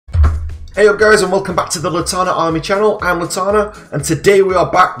Hey up guys, and welcome back to the Litanah Army channel. I'm Litanah, and today we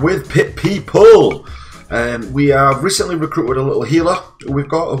are back with Pit People. We have recently recruited a little healer who we've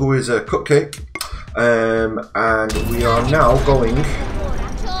got, who is a cupcake, and we are now going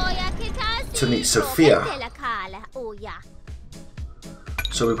to meet Sophia.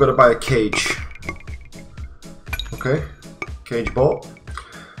 So we've got to buy a cage. Okay, cage bought.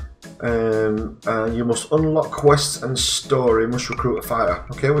 And you must unlock quests and story, must recruit a fighter.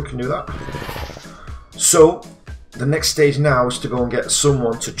 Okay, we can do that. So the next stage now is to go and get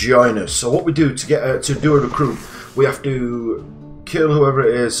someone to join us. So what we do to get to do a recruit, we have to kill whoever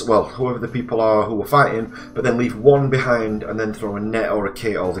it is, well, whoever the people are who we're fighting, but then leave one behind and then throw a net or a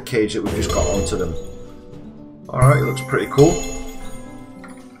cage, or the cage that we've just got onto them. Alright, it looks pretty cool.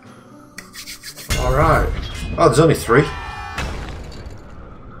 Alright. Oh, there's only 3.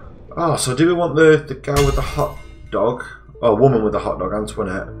 Oh, so do we want the guy with the hot dog, or woman with the hot dog,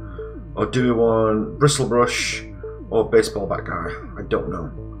 Antoinette, or do we want Bristlebrush or baseball bat guy? I don't know.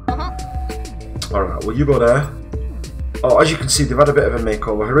 Alright, well you go there. Oh, as you can see, they've had a bit of a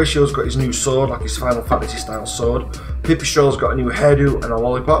makeover. Horatio's got his new sword, like his Final Fantasy style sword. Pipistrel's got a new hairdo and a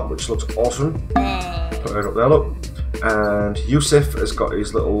lollipop, which looks awesome. Put her up there, look. And Yusuf has got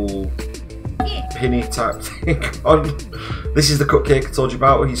his little pinny type thing on. This is the cupcake I told you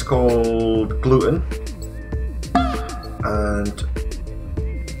about. He's called Gluten. And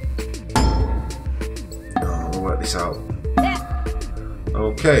we'll work this out.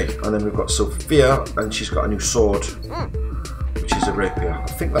 Okay, and then we've got Sophia, and she's got a new sword, which is a rapier. I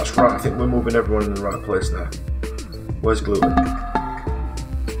think that's right. I think we're moving everyone in the right place there. Where's Gluten?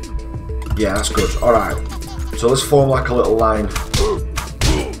 Yeah, that's good. Alright. So let's form like a little line.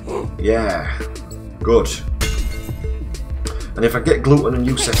 Yeah. Good. And if I get Gluten and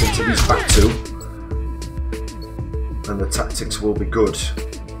Yusef into these back two, then the tactics will be good.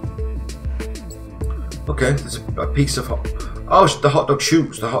 Okay, there's a piece of hot... Oh, the hot dog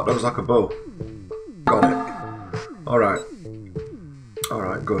shoots. The hot dog's like a bow. Got it. Alright.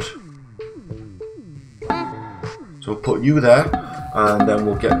 Alright, good. So we'll put you there, and then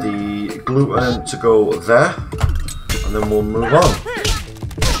we'll get the Gluten to go there, and then we'll move on.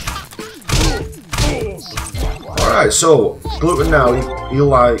 Alright, so Gluten now, he'll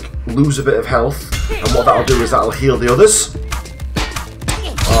like lose a bit of health, and what that'll do is that'll heal the others.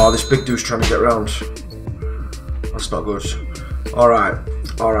 Oh, this big dude's trying to get around. That's not good. Alright,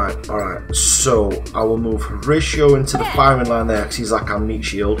 alright, alright. So I will move Horatio into the firing line there, because he's like our meat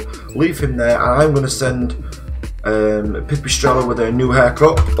shield. Leave him there, and I'm going to send Pipistrella with her new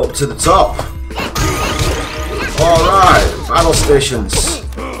haircut up to the top. Alright, battle stations.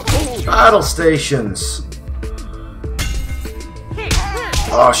 Battle stations.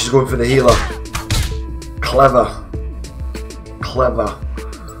 Oh, she's going for the healer. Clever. Clever.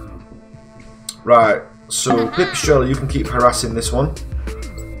 Right, so Pipistrella, you can keep harassing this one.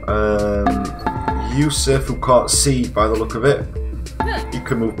 Yusuf, who can't see by the look of it, you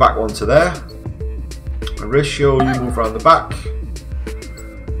can move back one to there. Horatio, you move around the back.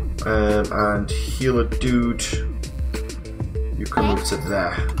 And healer dude, you can move to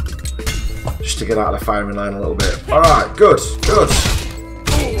there. Just to get out of the firing line a little bit. Alright, good, good.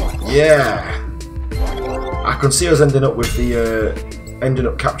 Yeah, I can see us ending up with the ending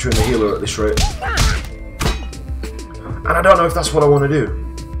up capturing the healer at this rate, and I don't know if that's what I want to do.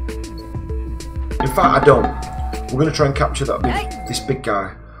 In fact, I don't. We're going to try and capture this big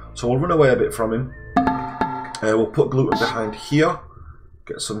guy. So we'll run away a bit from him. We'll put Gluten behind here,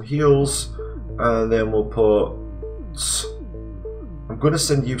 get some heals, and then we'll put. I'm going to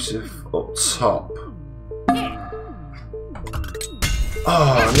send Yusuf up top.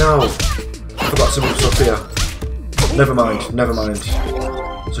 Oh no! I forgot to move Sophia. Never mind, never mind.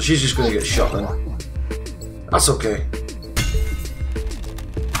 So she's just going to get shot then. That's okay.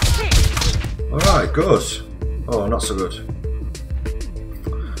 Alright, good. Oh, not so good.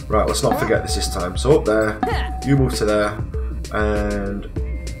 Right, let's not forget this time. So up there, you move to there, and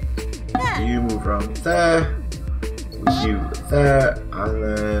you move around there, with you there, and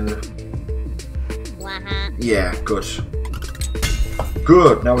then... Yeah, good.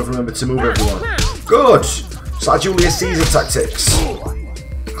 Good, now we've remembered to move everyone. Good! It's like Julius Caesar tactics.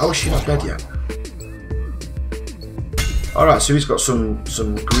 How is she not dead yet? Alright, so he's got some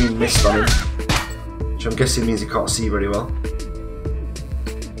green mist on him, which I'm guessing means he can't see very well.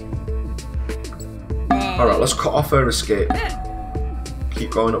 Alright, let's cut off her escape.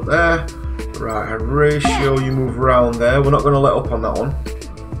 Keep going up there. Right, Horatio, you move around there. We're not going to let up on that one.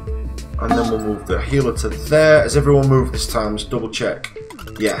 And then we'll move the healer to there. Has everyone moved this time? Just double check.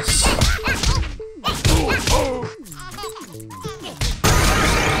 Yes.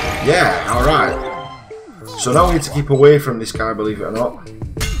 Yeah, alright. So now we need to keep away from this guy, believe it or not.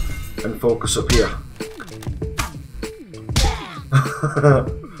 And focus up here.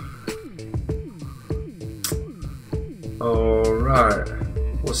 Alright.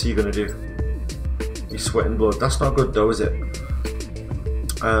 What's he gonna do? He's sweating blood. That's not good though, is it?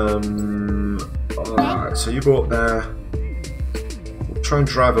 Alright, so you go up there. We'll try and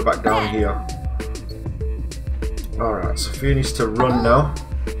drive her back down here. Alright, Sophia needs to run now.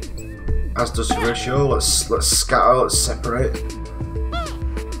 As does Horatio. Let's scatter, let's separate.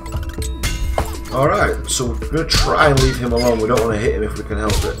 Alright, so we're going to try and leave him alone. We don't want to hit him if we can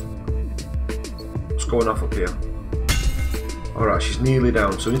help it. What's going off up here? Alright, she's nearly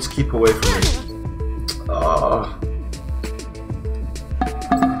down, so we need to keep away from him.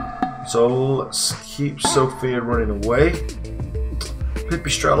 So let's keep Sophia running away.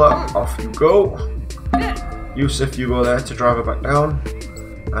 Pipistrella, off you go. Yusuf, you go there to drive her back down.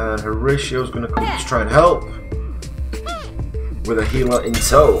 And Horatio's going to come to try and help. With a healer in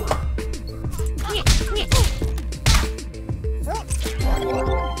tow.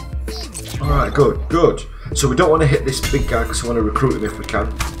 Alright, good, good. So we don't want to hit this big guy because we want to recruit him if we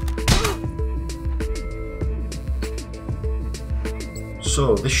can.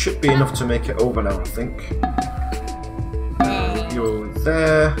 So this should be enough to make it over now, I think. You go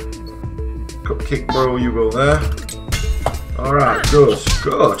there. Cupcake bro, you go there. Alright, good,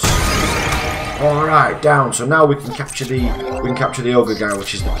 good. Alright, down. So now we can capture the ogre guy,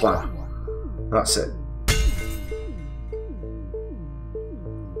 which is the plan. That's it.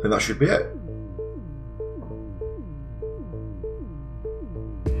 And that should be it.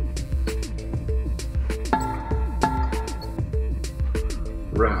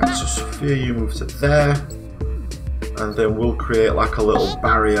 Right, so Sophia, you move to there, and then we'll create like a little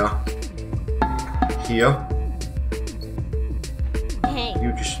barrier here.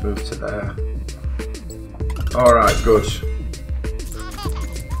 You just move to there. Alright, good.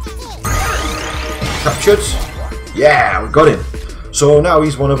 Captured? Yeah, we got him. So now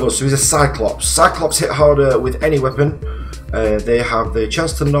he's one of us, so he's a Cyclops. Cyclops hit harder with any weapon. They have the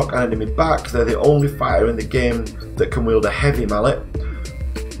chance to knock an enemy back. They're the only fighter in the game that can wield a heavy mallet.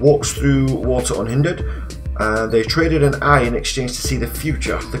 Walks through water unhindered. They traded an eye in exchange to see the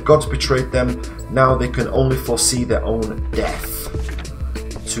future. The gods betrayed them. Now they can only foresee their own death.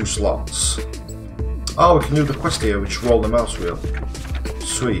 2 slots. Oh, we can do the quest here. We just roll the mouse wheel.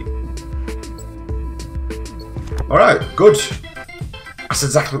 Sweet. Alright, good. That's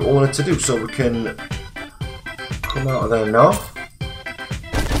exactly what we wanted to do. So we can come out of there now.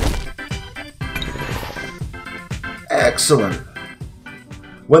 Excellent.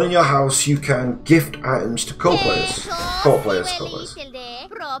 When in your house, you can gift items to co-players. Co-players.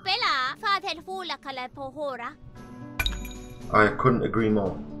 I couldn't agree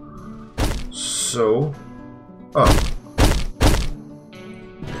more. So,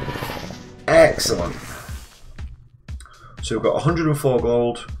 excellent. So we've got 104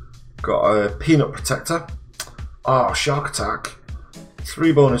 gold, got a peanut protector, shark attack,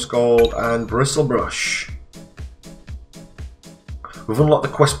 3 bonus gold, and bristle brush. We've unlocked the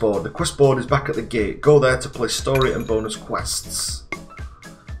quest board. The quest board is back at the gate. Go there to play story and bonus quests.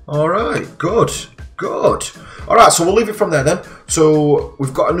 Alright, good, good. Alright, so we'll leave it from there then. So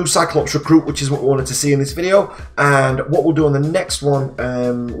we've got a new Cyclops recruit, which is what we wanted to see in this video. And what we'll do on the next one,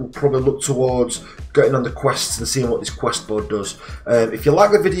 we'll probably look towards getting on the quests and seeing what this quest board does. If you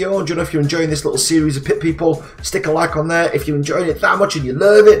like the video, and if you're enjoying this little series of Pit People, stick a like on there. If you're enjoying it that much and you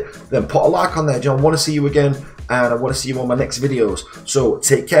love it, then put a like on there. John, I want to see you again, and I want to see you on my next videos. So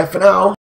take care for now.